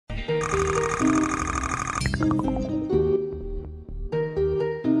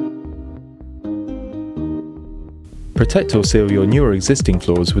Protect or seal your new or existing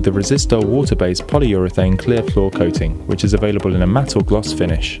floors with the Rizistal water-based polyurethane clear floor coating, which is available in a matte or gloss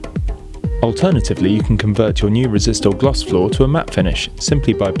finish. Alternatively, you can convert your new Rizistal Gloss Floor to a matte finish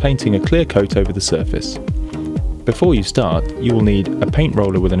simply by painting a clear coat over the surface. Before you start, you will need a paint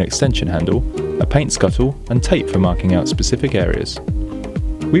roller with an extension handle, a paint scuttle and tape for marking out specific areas.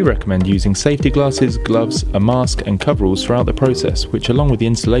 We recommend using safety glasses, gloves, a mask and coveralls throughout the process, which along with the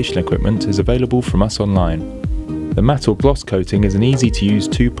installation equipment is available from us online. The matte or gloss coating is an easy to use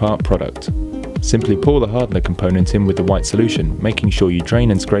two-part product. Simply pour the hardener component in with the white solution, making sure you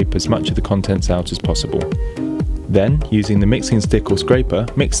drain and scrape as much of the contents out as possible. Then, using the mixing stick or scraper,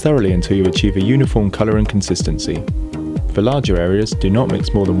 mix thoroughly until you achieve a uniform colour and consistency. For larger areas, do not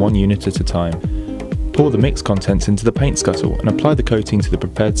mix more than one unit at a time. Pour the mixed contents into the paint scuttle and apply the coating to the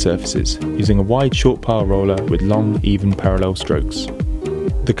prepared surfaces, using a wide short pile roller with long, even parallel strokes.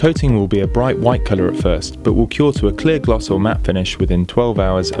 The coating will be a bright white colour at first, but will cure to a clear gloss or matte finish within 12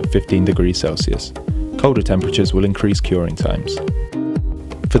 hours at 15 degrees Celsius. Colder temperatures will increase curing times.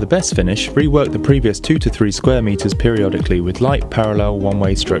 For the best finish, rework the previous 2 to 3 square meters periodically with light parallel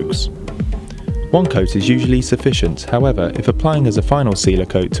one-way strokes. One coat is usually sufficient, however, if applying as a final sealer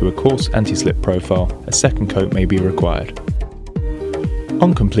coat to a coarse anti-slip profile, a second coat may be required.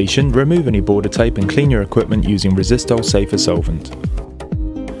 On completion, remove any border tape and clean your equipment using Rizistal Safer Solvent.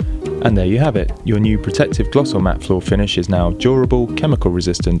 And there you have it, your new protective gloss or matte floor finish is now durable, chemical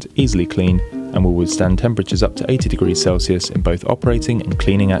resistant, easily clean, and will withstand temperatures up to 80 degrees Celsius in both operating and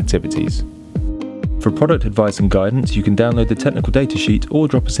cleaning activities. For product advice and guidance, you can download the technical datasheet or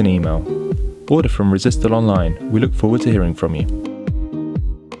drop us an email. Order from Rizistal online. We look forward to hearing from you.